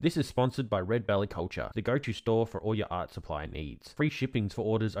This is sponsored by Red Belly Culture, the go-to store for all your art supply needs. Free shippings for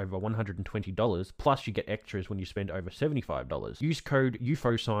orders over $120, plus you get extras when you spend over $75. Use code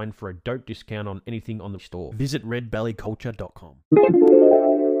UFOSIGN for a dope discount on anything on the store. Visit redbellyculture.com.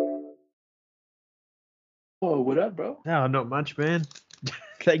 Oh, what up, bro? No, not much, man.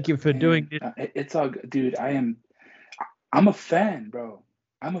 Thank you for doing it. It's all good. Dude, I'm a fan, bro.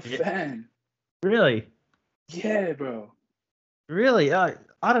 I'm a fan. Really? Yeah, bro. Really?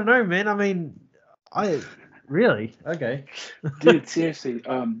 I don't know, man. I mean, really? Okay. Dude, seriously.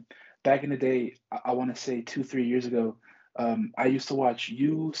 Back in the day, I want to say 2-3 years ago, I used to watch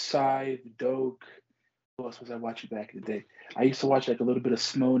you, Scythe, Doke. Who else was I watching back in the day? I used to watch like a little bit of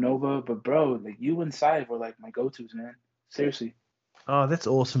Smo Nova, but bro, like you and Scythe were like my go-tos, man. Seriously. Oh, that's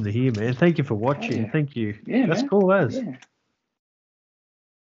awesome to hear, man. Thank you for watching. Yeah. Thank you. Yeah, that's man. cool as. Yeah.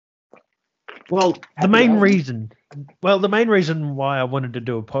 Well, the main reason why I wanted to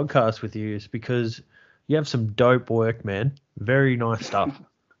do a podcast with you is because you have some dope work, man. Very nice stuff.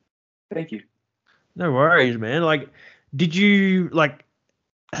 Thank you. No worries, man. Like,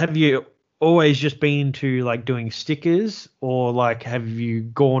 have you always just been into like doing stickers, or like have you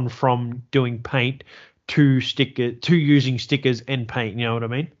gone from doing paint to using stickers and paint? You know what I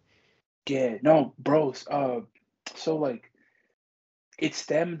mean? Yeah, no, bros. So like, it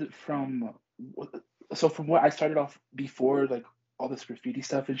stemmed from from what I started off before, like all this graffiti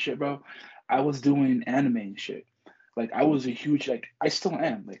stuff and shit, bro. I was doing anime and shit. Like I was a huge I still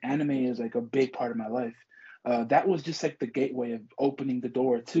am. Like anime is like a big part of my life. That was just like the gateway of opening the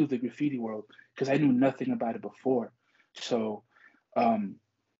door to the graffiti world because I knew nothing about it before. So,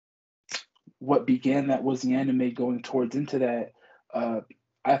 what began that was the anime going towards into that.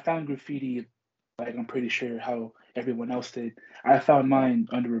 I found graffiti, like I'm pretty sure how everyone else did. I found mine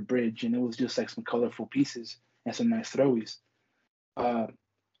under a bridge, and it was just like some colorful pieces and some nice throwies.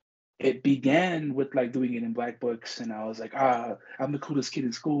 It began with like doing it in black books, and I was like, I'm the coolest kid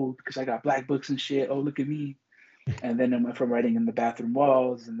in school because I got black books and shit. Oh, look at me. And then it went from writing in the bathroom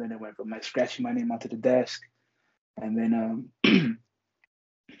walls, and then it went from like scratching my name onto the desk. And then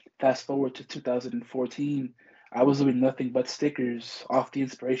fast forward to 2014, I was doing nothing but stickers off the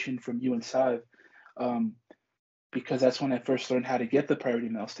inspiration from you and Scythe, because that's when I first learned how to get the priority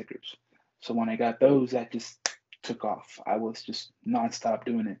mail stickers. So when I got those, that just took off. I was just nonstop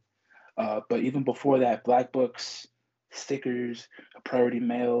doing it. But even before that, black books, stickers, priority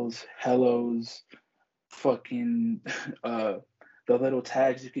mails, hellos, fucking the little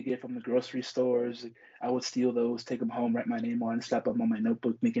tags you could get from the grocery stores. I would steal those, take them home, write my name on, slap them on my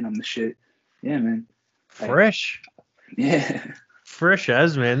notebook, making them the shit. Yeah, man. Fresh. Yeah. Fresh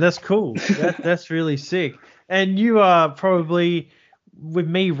as, man. That's cool. That's really sick. And you are probably, with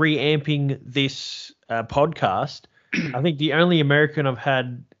me reamping this podcast, I think the only American I've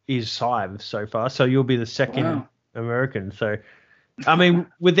had is Scythe so far. So you'll be the second American. So, I mean,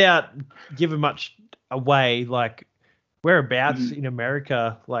 without giving much away, like, whereabouts in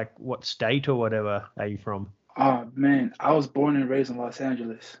America, like what state or whatever are you from? Oh, man. I was born and raised in Los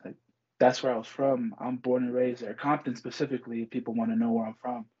Angeles. Like, that's where I was from. I'm born and raised there. Compton specifically, if people want to know where I'm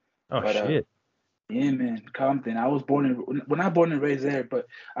from. Oh, shit. Yeah, man. Compton. I was not born and raised there, but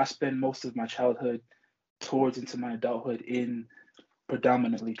I spent most of my childhood towards into my adulthood in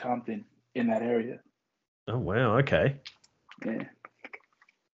predominantly Compton, in that area. Oh, wow. Okay. Yeah.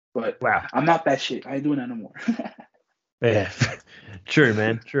 But wow, I'm not that shit. I ain't doing that no more. Yeah. True,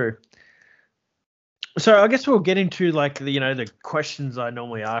 man. True. So I guess we'll get into like the questions I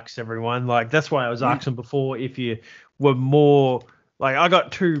normally ask everyone. Like that's why I was asking before if you were more like, I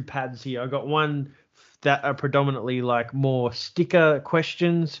got two pads here. I got one that are predominantly like more sticker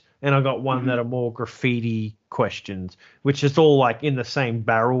questions, and I got one that are more graffiti questions, which is all like in the same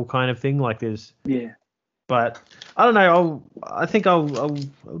barrel kind of thing. Like there's but I don't know. I think I'll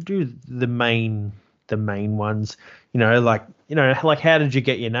do the main ones. Like how did you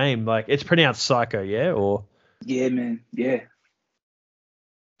get your name? Like it's pronounced SYKO, yeah? Or yeah, man, yeah.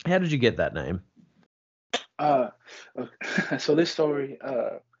 How did you get that name? So this story.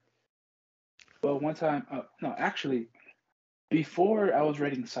 Well, one time, no, actually, before I was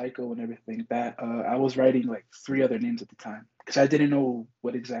writing SYKO and everything, that I was writing like 3 other names at the time because I didn't know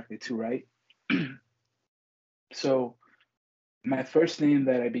what exactly to write. So my first name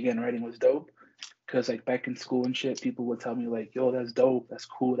that I began writing was Dope, because like back in school and shit, people would tell me like, "Yo, that's dope, that's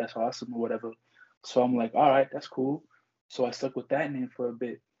cool, that's awesome," or whatever. So I'm like, all right, that's cool. So I stuck with that name for a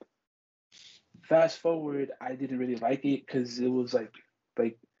bit. Fast forward, I didn't really like it because it was like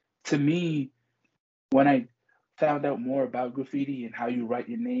to me, when I found out more about graffiti and how you write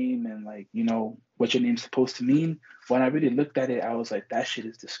your name and like, you know, what your name's supposed to mean, when I really looked at it, I was like, that shit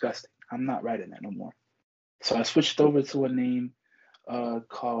is disgusting. I'm not writing that no more. So I switched over to a name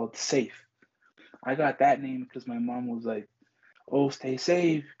called Safe. I got that name because my mom was like, oh, stay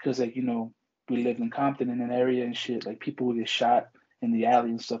safe. Because, like, you know, we lived in Compton in an area and shit. Like, people would get shot in the alley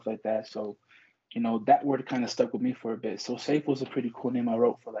and stuff like that. So, you know, that word kind of stuck with me for a bit. So Safe was a pretty cool name I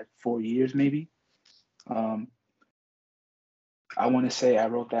wrote for like 4 years, maybe. I want to say I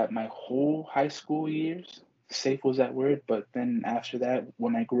wrote that my whole high school years. Safe was that word. But then after that,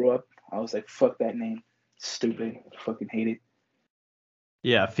 when I grew up, I was like, fuck that name. Stupid. Fucking hate it.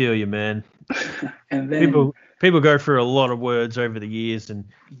 Yeah, I feel you, man. And then people go through a lot of words over the years, and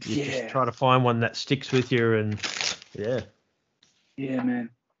you yeah, just try to find one that sticks with you. And yeah, man.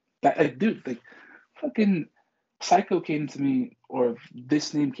 That, like, dude, like, fucking SYKO came to me, or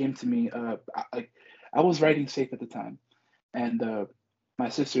this name came to me. I was writing Safe at the time, and my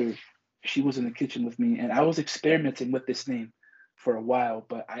sister, she was in the kitchen with me, and I was experimenting with this name for a while,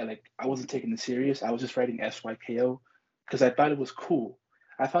 but I wasn't taking it serious. I was just writing SYKO because I thought it was cool.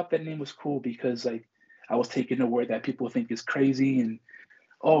 I thought that name was cool because like I was taking a word that people think is crazy and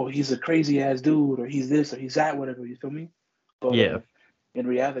oh, he's a crazy ass dude or he's this or he's that, whatever, you feel me? But yeah, in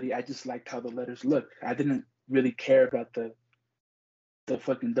reality, I just liked how the letters look. I didn't really care about the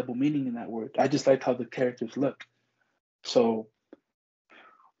fucking double meaning in that word. I just liked how the characters look. So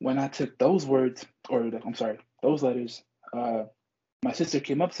when I took those words, or I'm sorry, those letters, my sister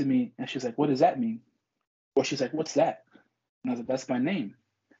came up to me and she's like, "What does that mean?" Or she's like, "What's that?" And I was like, "That's my name."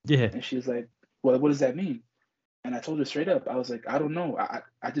 yeah, And she's like, "Well, what does that mean?" And I told her straight up, I was like, "I don't know.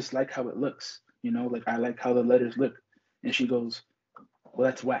 I just like how it looks. You know, like I like how the letters look." And she goes, "Well,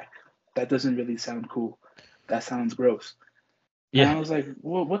 that's whack. That doesn't really sound cool. That sounds gross." And I yeah, was like,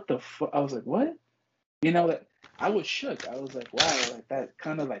 "Well, what the fuck?" I was like, "What?" You know, like I was shook. I was like, "Wow, like that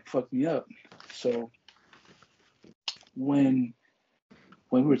kind of like fucked me up." So when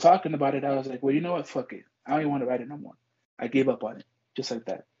we were talking about it, I was like, "Well, you know what? Fuck it. I don't even want to write it no more." I gave up on it, just like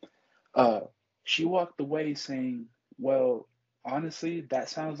that. Uh, she walked away saying, "Well, honestly, that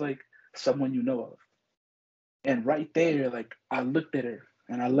sounds like someone you know of." And right there, like I looked at her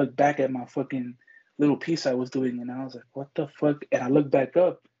and I looked back at my fucking little piece I was doing, and I was like, "What the fuck?" And I looked back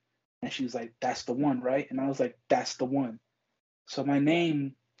up, and she's like, "That's the one, right?" And I was like, "That's the one." So my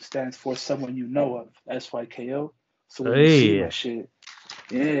name stands for someone you know of, SYKO. So when you see my hey, shit,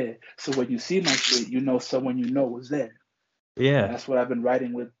 yeah. So when you see my shit, you know someone you know was there. And yeah. that's what I've been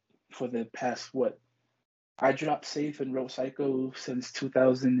writing with for the past what? I dropped Safe and wrote Psycho since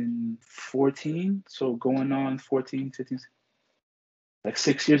 2014. So going on 14, 15, like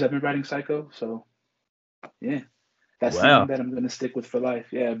 6 years I've been writing Psycho. So yeah, that's the name Wow, that I'm gonna stick with for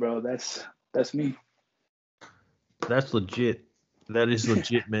life. Yeah, bro, that's me. that's legit. That is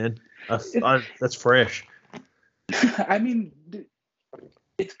legit, man. That's fresh. I mean,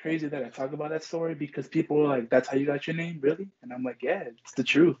 it's crazy that I talk about that story because people are like, "That's how you got your name, really?" And I'm like, "Yeah, it's the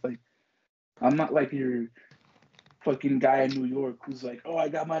truth." Like, I'm not like your fucking guy in New York who's like, "Oh, I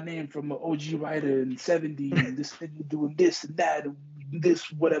got my name from an OG writer in '70, and this nigga doing this and that, and this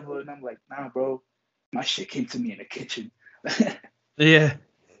whatever." And I'm like, "Nah, bro, my shit came to me in the kitchen." Yeah,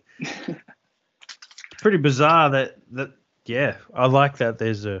 pretty bizarre that. Yeah, I like that.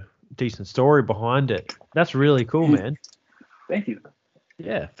 There's a decent story behind it. That's really cool, man. Thank you.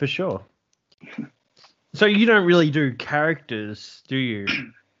 Yeah, for sure. So you don't really do characters, do you? Have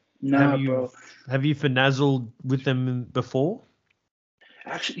Nah, you bro. have you finazzled with them before?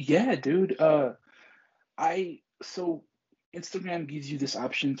 Actually, yeah, dude. I so Instagram gives you this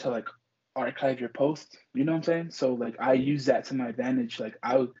option to like archive your posts. You know what I'm saying? So like I use that to my advantage. Like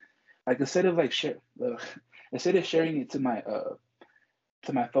I would like instead of sharing it to my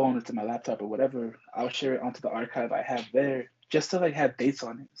phone or to my laptop or whatever, I'll share it onto the archive I have there just to like have dates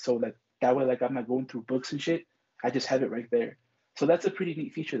on it. So like that way, like I'm not going through books and shit. I just have it right there. So that's a pretty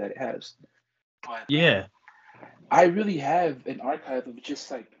neat feature that it has. But Yeah. I really have an archive of just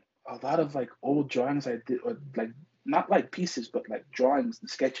like a lot of like old drawings I did, or like not like pieces, but like drawings and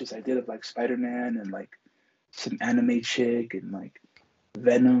sketches I did of like Spider Man and like some anime chick and like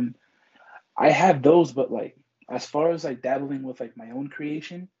Venom. I have those, but like as far as like dabbling with like my own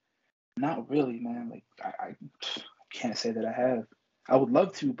creation, not really, man. Like I can't say that I have. I would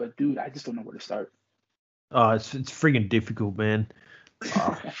love to, but dude, I just don't know where to start. Oh, it's friggin' difficult, man.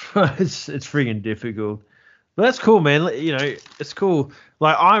 Oh, it's friggin' difficult. But that's cool, man. You know, it's cool.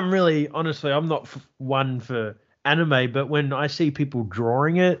 Like I'm really, honestly, I'm not one for anime, but when I see people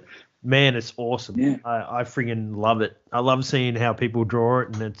drawing it, man, it's awesome. Yeah, I friggin' love it. I love seeing how people draw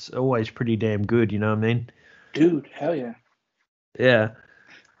it, and it's always pretty damn good. You know what I mean? Dude, hell yeah. Yeah.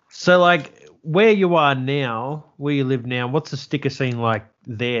 So like where you are now, where you live now, what's the sticker scene like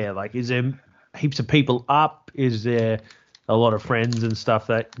there? Like is there heaps of people up? Is there a lot of friends and stuff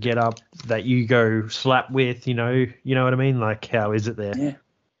that get up that you go slap with, you know what I mean? Like how is it there? Yeah.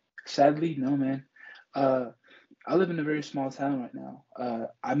 Sadly, no, man. I live in a very small town right now.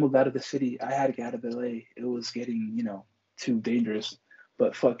 I moved out of the city. I had to get out of LA. It was getting, too dangerous.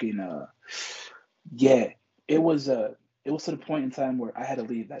 But fucking yeah, it was to the point in time where I had to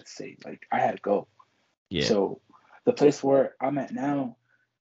leave that state. Like I had to go. Yeah. So the place where I'm at now,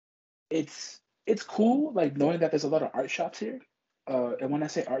 it's cool, like knowing that there's a lot of art shops here. And when I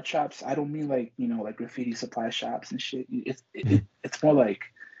say art shops, I don't mean like, like graffiti supply shops and shit. It's more like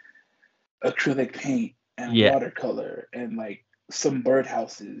acrylic paint and Yeah. watercolor and like some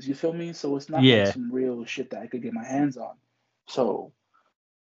birdhouses. You feel me? So it's not like Yeah. some real shit that I could get my hands on. So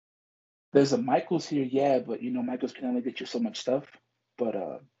there's a Michaels here, yeah, but Michaels can only get you so much stuff.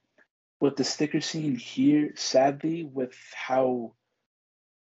 But with the sticker scene here, sadly, with how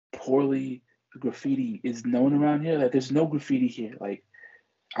poorly graffiti is known around here, like there's no graffiti here. Like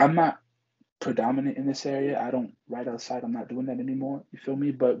I'm not predominant in this area. I don't write outside. I'm not doing that anymore. You feel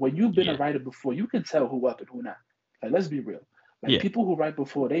me? But when you've been a Yeah. writer before, you can tell who up and who not. Like let's be real. Like Yeah. people who write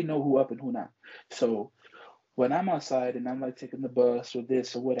before, they know who up and who not. So when I'm outside and I'm like taking the bus or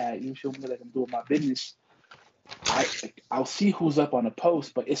this or what you feel me, like I'm doing my business, I'll see who's up on a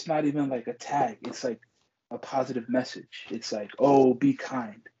post, but it's not even like a tag. It's like a positive message. It's like, oh, be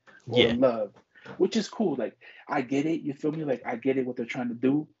kind or Yeah. love, which is cool. Like I get it. You feel me? Like I get it what they're trying to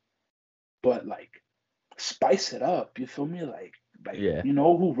do, but like spice it up. You feel me? Like Yeah.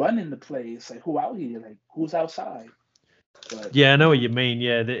 who running the place? Like who out here? Like who's outside? But Yeah, I know what you mean.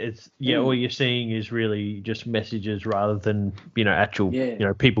 Yeah, it's all mm, you're seeing is really just messages rather than actual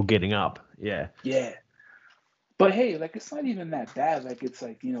yeah, people getting up. Yeah. yeah. But hey, like it's not even that bad. Like it's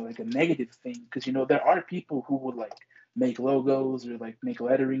like like a negative thing because there are people who would like make logos or like make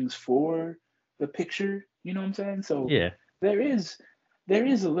letterings for the picture. You know what I'm saying? So Yeah. there is there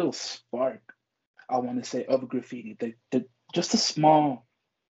is a little spark, I want to say, of graffiti. Just a small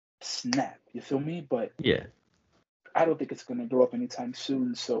snap. You feel me? But Yeah. I don't think it's gonna grow up anytime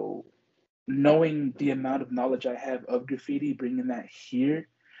soon. So knowing the amount of knowledge I have of graffiti, bringing that here,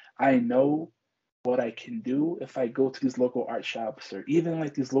 I know what I can do if I go to these local art shops or even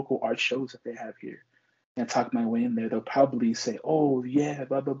like these local art shows that they have here and talk my way in there. They'll probably say, "Oh yeah,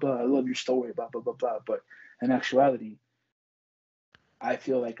 blah blah blah. I love your story, blah blah blah blah." But in actuality, I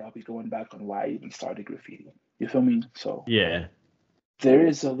feel like I'll be going back on why I even started graffiti. You feel me? So Yeah. there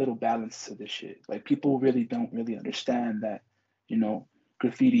is a little balance to this shit. Like people really don't really understand that,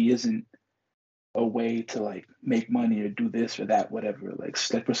 graffiti isn't a way to like make money or do this or that, whatever. Like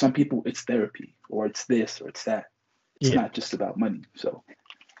for some people, it's therapy or it's this or it's that. It's Yeah. not just about money. So,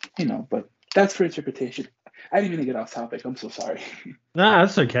 but that's for interpretation. I didn't even get off topic. I'm so sorry. Nah,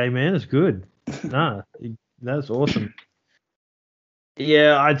 that's okay, man. It's good. Nah, that's awesome.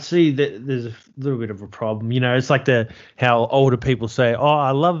 Yeah, I'd see that there's a little bit of a problem. It's like how older people say, "Oh,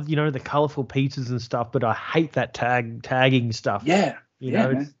 I love the colorful pizzas and stuff, but I hate that tagging stuff." Yeah, yeah,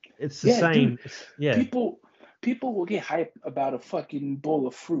 man. It's the Yeah, dude. same. Yeah. People will get hyped about a fucking bowl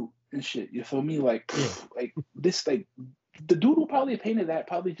of fruit and shit. You feel me? Like, Yeah. like this, like the dude who probably painted that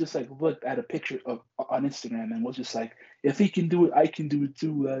probably just like looked at a picture of on Instagram and was just like, if he can do it, I can do it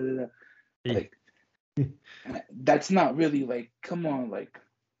too. Blah, blah, blah. Like, that's not really like, come on, like,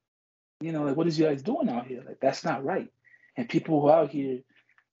 like what is you guys doing out here? Like, that's not right. And people who out here,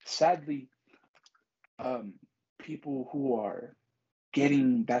 sadly, people who are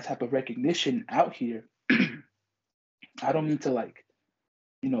getting that type of recognition out here, I don't mean to like,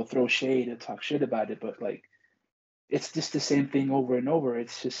 throw shade and talk shit about it, but like, it's just the same thing over and over.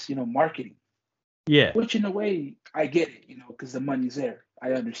 It's just, marketing, Yeah. which in a way I get it, because the money's there.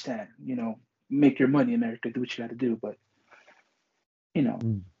 I understand, make your money, America, do what you got to do. But,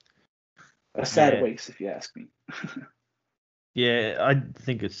 a sad Yeah. waste, if you ask me. Yeah, I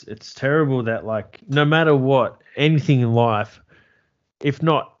think it's terrible that like no matter what, anything in life, if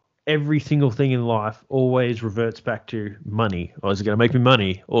not every single thing in life, always reverts back to money. Or is it going to make me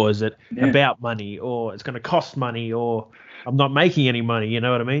money? Or is it Yeah. about money? Or it's going to cost money? Or I'm not making any money. You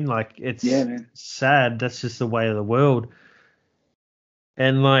know what I mean? Like it's sad. That's just the way of the world.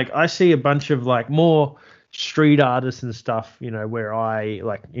 And like I see a bunch of like more street artists and stuff, where I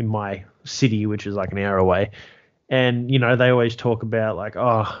like in my city, which is like an hour away. And they always talk about like,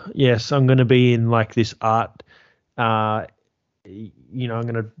 oh yes, I'm going to be in like this art, I'm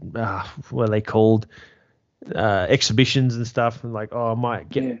going to what are they called, exhibitions and stuff, and like, oh,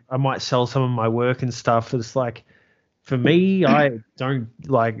 I might sell some of my work and stuff. It's like, for me, I don't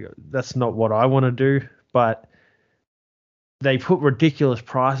like, that's not what I want to do, but they put ridiculous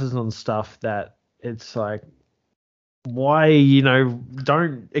prices on stuff that it's like, why,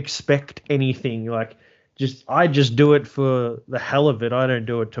 don't expect anything. Like, I just do it for the hell of it. I don't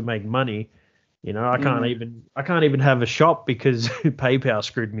do it to make money. I can't even have a shop because PayPal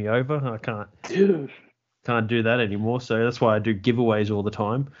screwed me over. I Dude. can't do that anymore. So that's why I do giveaways all the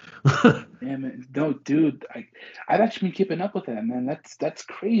time. Yeah, man. No, dude. I've actually been keeping up with that, man. That's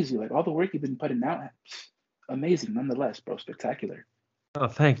crazy. Like all the work you've been putting out, amazing, nonetheless, bro. Spectacular. Oh,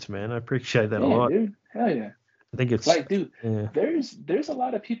 thanks, man. I appreciate that a Yeah, lot. dude. Hell yeah. I think it's Like, dude, yeah. there's a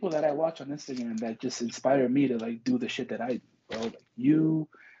lot of people that I watch on Instagram that just inspire me to like do the shit that I do, bro. Like you,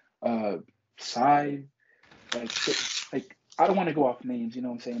 Sai, like I don't want to go off names, you know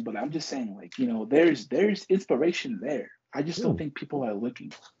what I'm saying? But I'm just saying, like, there's inspiration there. I just don't think people are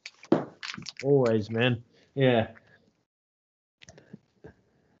looking. Always, man. Yeah.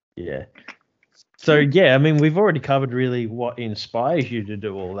 Yeah. So yeah, I mean, we've already covered really what inspires you to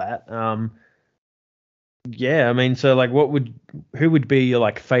do all that. Yeah, I mean, so like, who would be your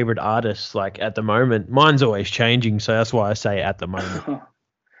like favorite artist like at the moment? Mine's always changing, so that's why I say at the moment.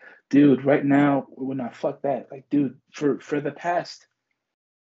 Dude, right now, when I fuck that, like, dude, for the past,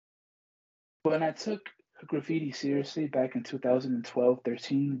 when I took graffiti seriously back in 2012,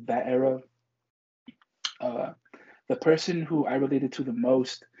 13, that era, the person who I related to the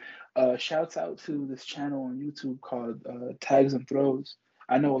most, shouts out to this channel on YouTube called Tags and Throws.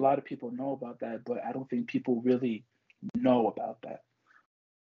 I know a lot of people know about that, but I don't think people really know about that.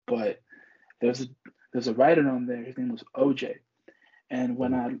 But there's a writer on there. His name was OJ. And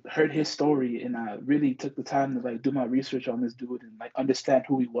when I heard his story and I really took the time to like do my research on this dude and like understand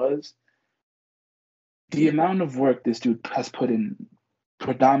who he was, the amount of work this dude has put in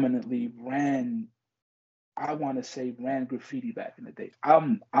predominantly ran graffiti back in the day.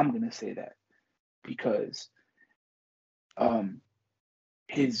 I'm gonna say that because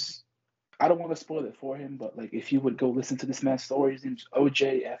his I don't want to spoil it for him, but like if you would go listen to this man's story, his name's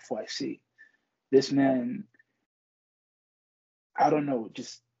OJFYC. This man, I don't know,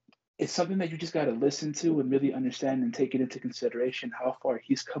 just it's something that you just got to listen to and really understand and take it into consideration how far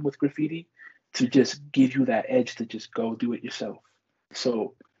he's come with graffiti to just give you that edge to just go do it yourself.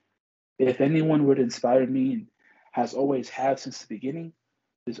 So if anyone would inspire me and has always have since the beginning,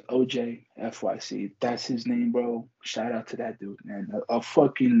 is OJFYC. That's his name, bro. Shout out to that dude, man. A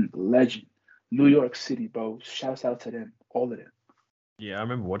fucking legend. New York City, bro. Shouts out to them, all of them. Yeah, I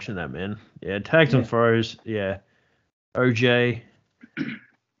remember watching that, man. Yeah, Tags and Throws. Yeah, OJ.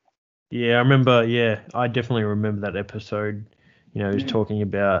 Yeah, I remember. Yeah, I definitely remember that episode. He was talking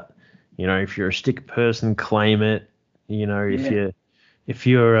about, if you're a stick person, claim it. If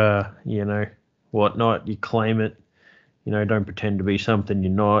you're whatnot, you claim it. Don't pretend to be something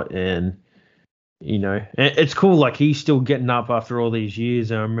you're not. And it's cool. Like, he's still getting up after all these years.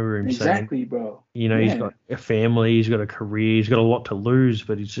 And I remember him saying, exactly, bro. he's got a family, he's got a career, he's got a lot to lose,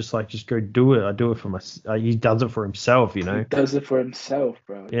 but he's just like, just go do it. I do it for he does it for himself. He does it for himself,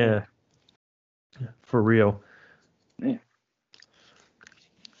 bro. Yeah. For real. Yeah.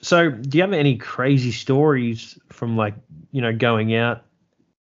 So, do you have any crazy stories from like, going out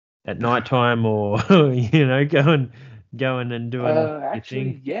at nighttime or going and doing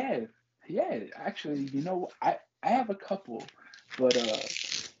actually, yeah. Actually, I have a couple, but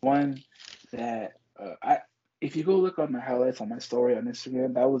one that if you go look on my highlights on my story on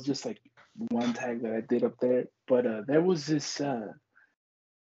Instagram, that was just like one tag that I did up there. But there was this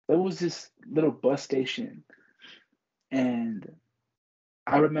little bus station, and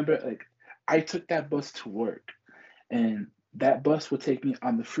I remember like I took that bus to work, and that bus would take me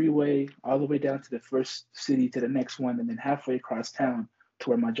on the freeway all the way down to the first city to the next one, and then halfway across town to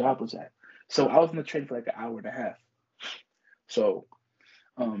where my job was at. So I was on the train for like an hour and a half. So,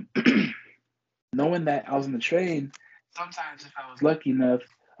 knowing that I was on the train, sometimes if I was lucky enough,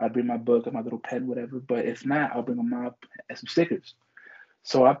 I'd bring my book or my little pen, whatever. But if not, I'll bring a mop and some stickers.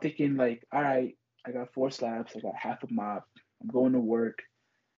 So I'm thinking like, all right, I got 4 slabs, I got half a mop, I'm going to work.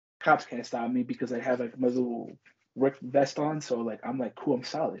 Cops can't stop me because I have like my little work vest on. So like I'm like, cool, I'm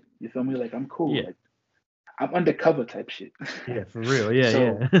solid. You feel me? Like I'm cool. Yeah. Like I'm undercover type shit. Yeah, for real.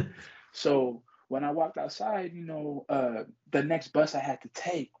 Yeah, yeah. So when I walked outside, the next bus I had to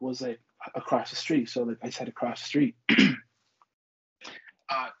take was like across the street. So like I said across the street.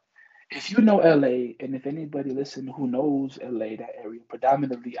 If you know LA, and if anybody listen who knows LA, that area,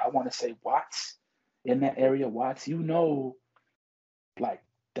 predominantly I want to say Watts, in that area, Watts, like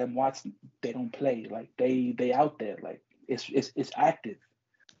them Watts, they don't play. Like they out there. Like it's active.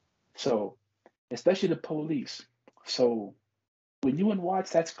 So especially the police. So when you in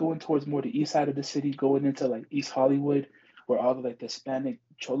Watts, that's going towards more the east side of the city, going into like East Hollywood, where all the like the Hispanic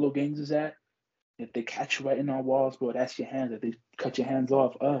cholo gangs is at. If they catch you right in our walls, bro, that's your hands. If they cut your hands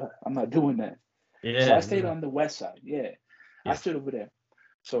off, I'm not doing that. So I Yeah. stayed on the west side. Yeah, I Yeah. stood over there.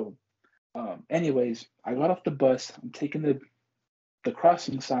 So, anyways, I got off the bus. I'm taking the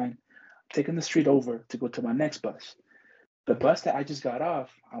crossing sign, taking the street over to go to my next bus. The bus that I just got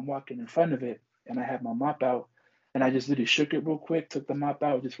off, I'm walking in front of it, and I have my mop out, and I just literally shook it real quick, took the mop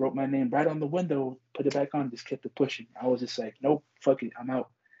out, just wrote my name right on the window, put it back on, just kept it pushing. I was just like, nope, fuck it, I'm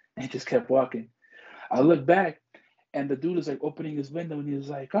out, and just kept walking. I look back, and the dude is like opening his window, and he's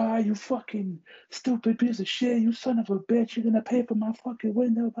like, "Ah, you fucking stupid piece of shit, you son of a bitch, you're gonna pay for my fucking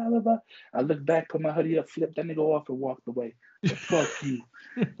window, blah blah blah." I looked back, put my hoodie up, flipped that nigga off, and walked away. But fuck you,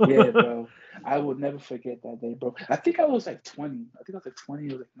 yeah, bro. I will never forget that day, bro. I think I was like 20. I think I was like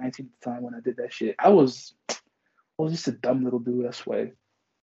 20 or like 19 at the time when I did that shit. I was just a dumb little dude, I swear.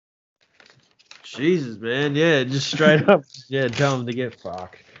 Jesus, man. Yeah, just straight up. Yeah, tell him to get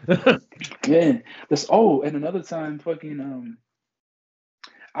fucked. Yeah. And another time, fucking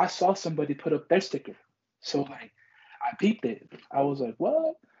I saw somebody put up their sticker. So like I peeped it. I was like,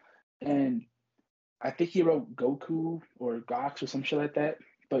 what? And I think he wrote Goku or Gox or some shit like that.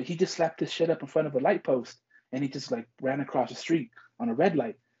 But he just slapped this shit up in front of a light post and he just like ran across the street on a red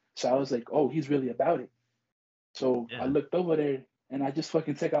light. So I was like, oh, he's really about it. So I looked over there and I just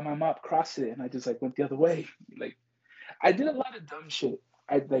fucking took out my mop, crossed it, and I just like went the other way. Like I did a lot of dumb shit.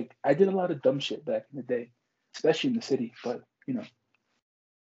 I did a lot of dumb shit back in the day, especially in the city. But you know.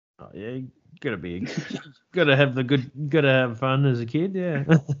 Oh, yeah, gotta have fun as a kid, yeah.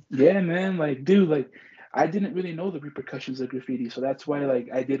 Yeah, man. Like, dude, like, I didn't really know the repercussions of graffiti, so that's why, like,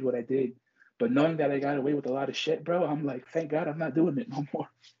 I did what I did. But knowing that I got away with a lot of shit, bro, I'm like, thank God I'm not doing it no more.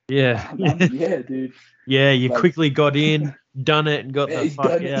 Yeah. Yeah, dude. Yeah, you Like, quickly got in, done it, and got the he's fuck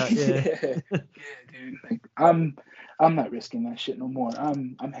done it. out. Yeah. Yeah, dude. Like, I'm not risking that shit no more.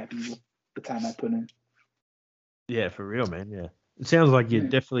 I'm happy with the time I put in. Yeah, for real, man. Yeah. It sounds like you Yeah.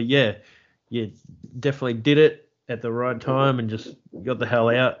 definitely did it at the right time and just got the hell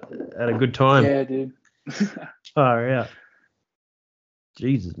out at a good time. Yeah, dude. Oh, yeah.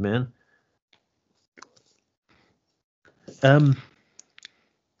 Jesus, man.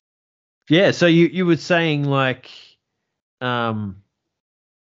 Yeah, so you were saying like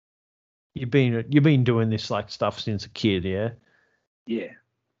you've been doing this like stuff since a kid, yeah? Yeah.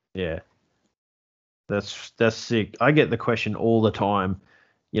 Yeah. That's sick. I get the question all the time,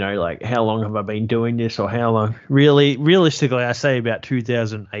 like how long have I been doing this or how long? Realistically, I say about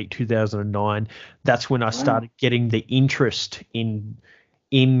 2008, 2009. That's when I started getting the interest in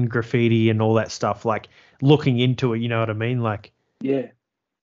graffiti and all that stuff, like looking into it, you know what I mean? Like Yeah.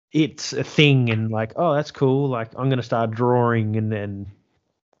 it's a thing and like, oh, that's cool. Like I'm going to start drawing, and then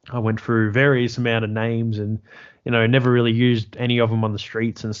I went through various amount of names and, never really used any of them on the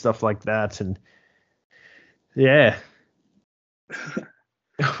streets and stuff like that. And yeah.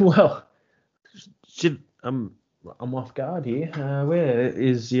 Well, shit, I'm off guard here. Where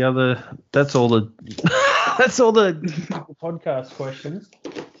is the other? That's all the podcast questions.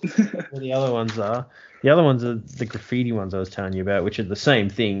 Where the other ones are. The other ones are the graffiti ones I was telling you about, which are the same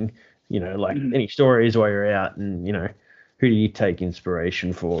thing. Like any stories while you're out, and who do you take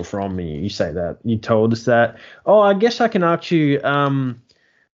inspiration from? You say that you told us that. Oh, I guess I can ask you.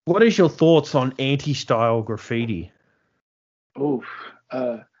 What is your thoughts on anti-style graffiti? Oof.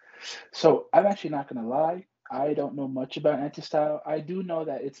 So I'm actually not gonna lie. I don't know much about anti-style. I do know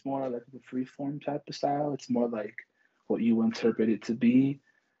that it's more like a free-form type of style. It's more like what you interpret it to be,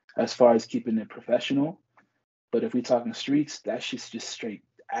 as far as keeping it professional. But if we talking streets, that shit's just straight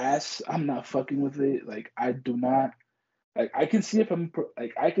ass. I'm not fucking with it. Like I do not. Like I can see it from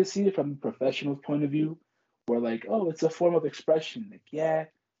a professional's point of view, where like, oh, it's a form of expression. Like yeah,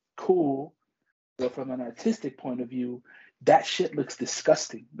 cool. But from an artistic point of view, that shit looks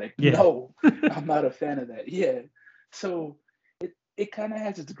disgusting. Like, no, I'm not a fan of that. Yeah. So it kind of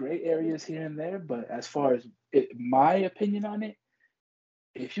has its gray areas here and there, but as far as my opinion on it,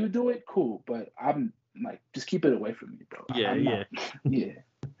 if you do it, cool. But I'm like, just keep it away from me, bro. Yeah. Yeah.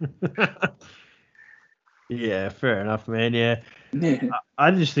 Yeah, fair enough, man. Yeah. Yeah. I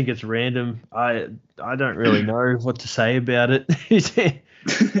just think it's random. I don't really know what to say about it.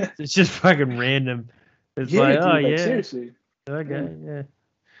 It's just fucking random. It's yeah, like, dude, oh like, yeah, seriously. okay, yeah.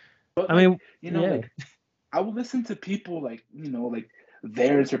 But I like, mean, yeah. like I will listen to people like, like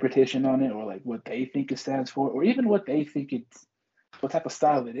their interpretation on it, or like what they think it stands for, or even what they think it's what type of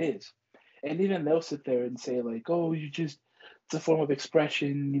style it is. And even they'll sit there and say like, oh, it's a form of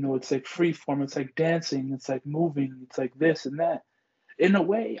expression, it's like free form, it's like dancing, it's like moving, it's like this and that. In a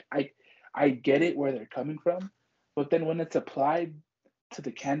way, I get it where they're coming from, but then when it's applied to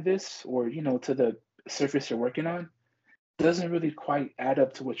the canvas or, to the surface you're working on, it doesn't really quite add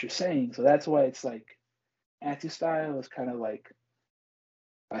up to what you're saying. So that's why it's like anti-style is kind of like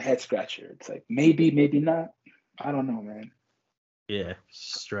a head scratcher. It's like maybe, maybe not. I don't know, man. Yeah,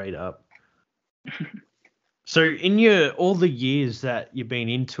 straight up. So in all the years that you've been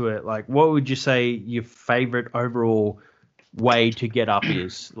into it, like what would you say your favorite overall way to get up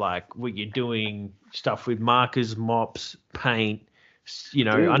is? Like, what you're doing stuff with markers, mops, paint, Dude.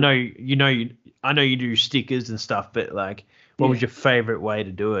 I know you do stickers and stuff, but like what was your favorite way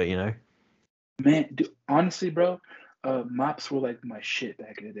to do it, Man, dude, honestly, bro, mops were like my shit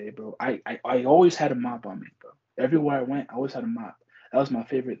back in the day, bro. I always had a mop on me, bro. Everywhere I went, I always had a mop. That was my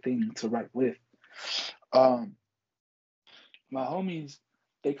favorite thing to write with. My homies,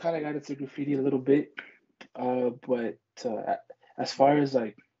 they kind of got into graffiti a little bit, but as far as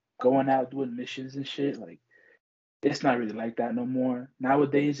like going out doing missions and shit, like it's not really like that no more.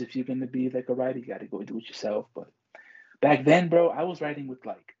 Nowadays, if you're gonna be like a writer, you gotta go do it yourself. But back then, bro, I was writing with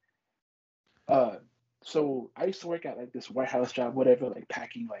like, so I used to work at like this warehouse job, whatever, like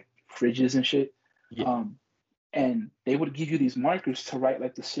packing like fridges and shit. Yeah. And they would give you these markers to write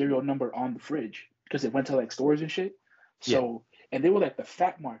like the serial number on the fridge because it went to like stores and shit. So and they were like the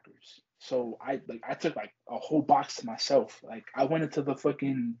fat markers. So I took like a whole box to myself. Like I went into the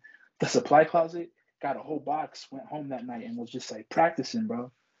supply closet, got a whole box, went home that night and was just like practicing,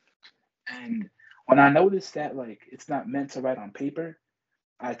 bro. And when I noticed that like it's not meant to write on paper,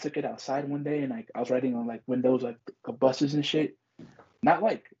 I took it outside one day and like I was writing on like windows like buses and shit. Not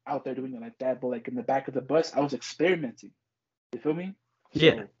like out there doing it like that, but like in the back of the bus, I was experimenting. You feel me?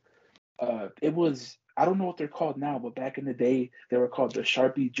 Yeah. So, it was, I don't know what they're called now, but back in the day, they were called the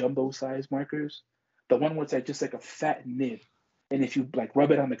Sharpie jumbo size markers. The one where it's like just like a fat nib. And if you like rub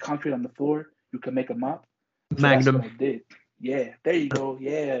it on the concrete on the floor, you can make a mop. So Magnum. that's what I did. Yeah, there you go.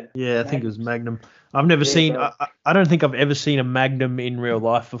 Yeah. Yeah, I think it was Magnum. I've never seen. I don't think I've ever seen a Magnum in real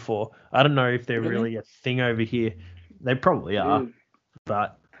life before. I don't know if they're really a thing over here. They probably are,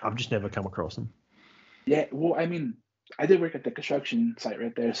 but I've just never come across them. Yeah, well, I mean, I did work at the construction site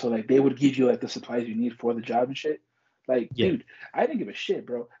right there, so like they would give you like the supplies you need for the job and shit. Like, dude, I didn't give a shit,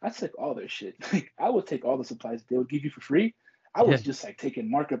 bro. I took all their shit. Like, I would take all the supplies they would give you for free. I was just like taking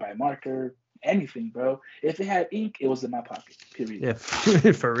marker by marker, anything, bro. If it had ink, it was in my pocket. Period. Yeah,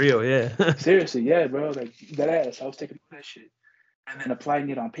 for real, yeah. Seriously, yeah, bro. Like that ass. I was taking all that shit and then applying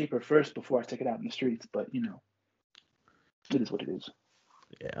it on paper first before I took it out in the streets. But it is what it is.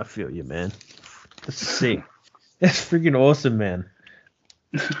 Yeah, I feel you, man. That's sick. That's freaking awesome, man.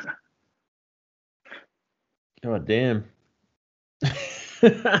 God damn.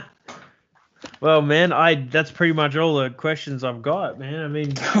 Well, man, that's pretty much all the questions I've got, man. I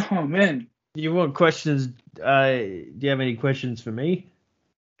mean, oh man, you want questions? Do you have any questions for me?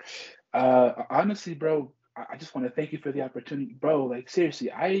 Honestly, bro, I just want to thank you for the opportunity, bro. Like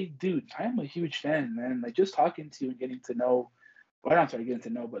seriously, I am a huge fan, man. Like just talking to you and getting to know, or I'm sorry, getting to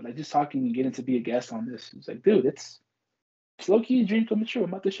know, but like just talking and getting to be a guest on this. It's like, dude, it's low key a dream come true. I'm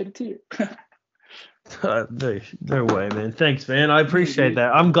about to shed a tear. No way, man. Thanks, man. I appreciate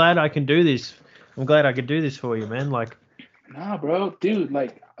that. I'm glad I can do this. I'm glad I could do this for you, man. Like, nah, bro, dude,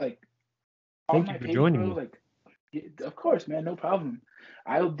 like thank you for joining me. Like, yeah, of course, man, no problem.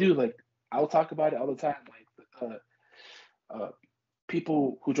 I'll talk about it all the time. Like,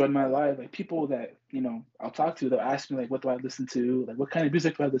 people who join my live, like people that I'll talk to, they'll ask me like, what do I listen to? Like, what kind of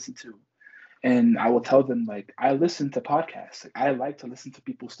music do I listen to? And I will tell them like, I listen to podcasts. Like, I like to listen to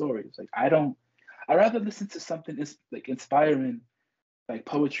people's stories. Like, I'd rather listen to something like inspiring, like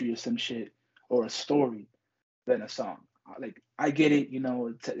poetry or some shit or a story than a song. Like I get it,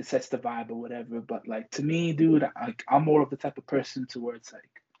 it sets the vibe or whatever. But like to me, dude, I'm more of the type of person to where it's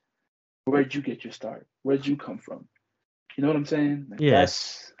like, where'd you get your start? Where'd you come from? You know what I'm saying? Like,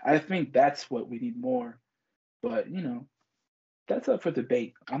 yes. I think that's what we need more. But that's up for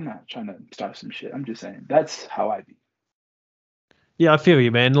debate. I'm not trying to start some shit. I'm just saying that's how I be. Yeah, I feel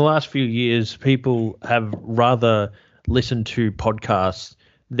you, man. The last few years, people have rather listened to podcasts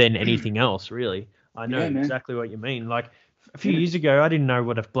than anything else, really. I know exactly what you mean. Like a few years ago, I didn't know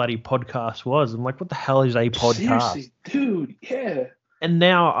what a bloody podcast was. I'm like, what the hell is a podcast? Seriously, dude, yeah. And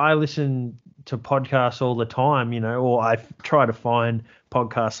now I listen to podcasts all the time, or I try to find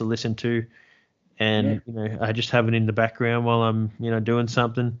podcasts to listen to, and I just have it in the background while I'm, doing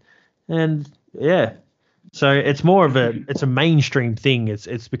something. And yeah, So it's more of it's a mainstream thing.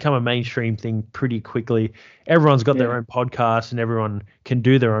 It's become a mainstream thing pretty quickly. Everyone's got their own podcast and everyone can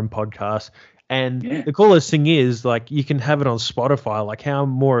do their own podcast. And the coolest thing is, like, you can have it on Spotify. Like, how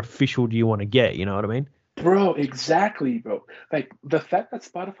more official do you want to get? You know what I mean? Bro, exactly, bro. Like the fact that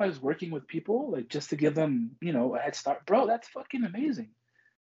Spotify is working with people, like just to give them, a head start, bro, that's fucking amazing.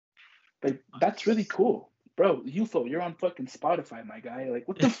 Like that's really cool. Bro, UFO, you're on fucking Spotify, my guy. Like,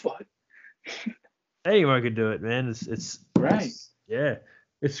 what the fuck? Anyone could do it, man. It's right. Yeah,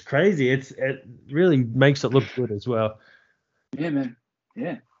 it's crazy. It really makes it look good as well. Yeah, man.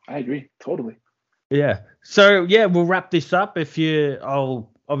 Yeah, I agree totally. Yeah. So yeah, we'll wrap this up.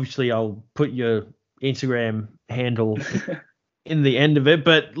 I'll put your Instagram handle in the end of it,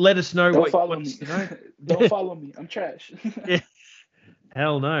 but let us know Don't what follow you want me. us to know. Don't follow me. I'm trash. Yeah.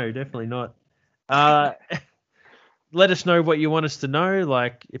 Hell no, definitely not. Let us know what you want us to know.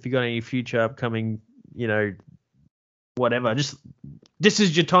 Like if you got any future upcoming, whatever. Just this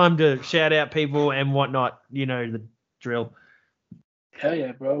is your time to shout out people and whatnot. You know the drill. Hell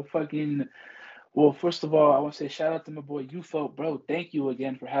yeah, bro. Fucking. Well, first of all, I want to say shout out to my boy UFO, bro. Thank you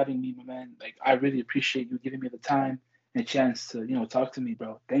again for having me, my man. Like I really appreciate you giving me the time and chance to, talk to me,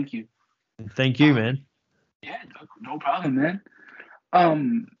 bro. Thank you. Thank you, man. Yeah, no problem,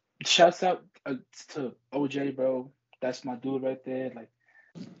 man. Shouts out to OJ, bro. That's my dude right there. Like,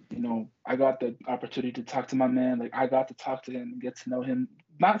 I got the opportunity to talk to my man. Like, I got to talk to him and get to know him.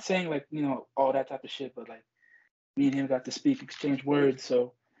 Not saying like, all that type of shit, but like me and him got to speak, exchange words.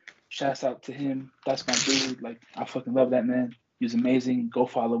 So shouts out to him. That's my dude. Like, I fucking love that man. He's amazing. Go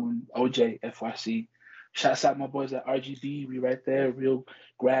follow him. OJ FYC. Shouts out my boys at RGB. We right there. Real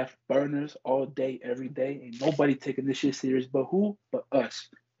graph burners all day, every day. Ain't nobody taking this shit serious, but who? But us.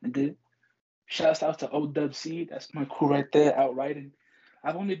 And shouts out to OWC. That's my crew right there, out writing.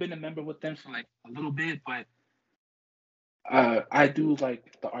 I've only been a member with them for like a little bit, but I do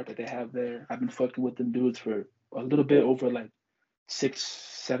like the art that they have there. I've been fucking with them dudes for a little bit over like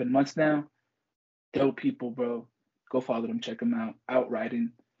 6-7 months now. Dope people, bro. Go follow them, check them out.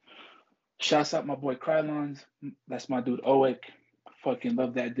 Outriding. Shouts out my boy Krylons. That's my dude Oek. Fucking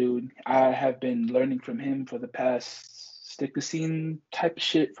love that dude. I have been learning from him for the past stick the scene type of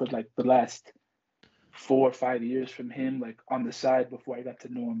shit for like the last 4 or 5 years from him, like on the side before I got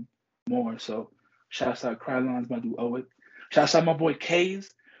to know him more. So shouts out Krylons, my dude Oek. Shouts out my boy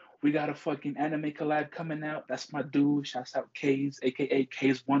Kays. We got a fucking anime collab coming out. That's my dude. Shouts out Kays, aka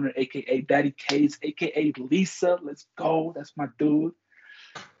Kays Warner, aka Daddy Kays, aka Lisa. Let's go. That's my dude.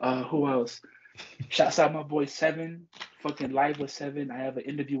 Who else? Shouts out my boy Seven. Fucking live with Seven. I have an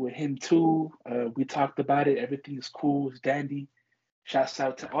interview with him too. We talked about it. Everything is cool. It's dandy. Shouts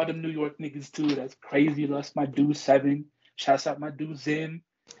out to all them New York niggas too. That's crazy. That's my dude Seven. Shouts out my dude Zim.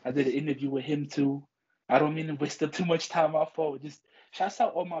 I did an interview with him too. I don't mean to waste up too much time off for. Just shouts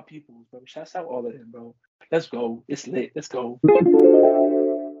out all my people, bro. Shouts out all of them, bro. Let's go. It's lit. Let's go.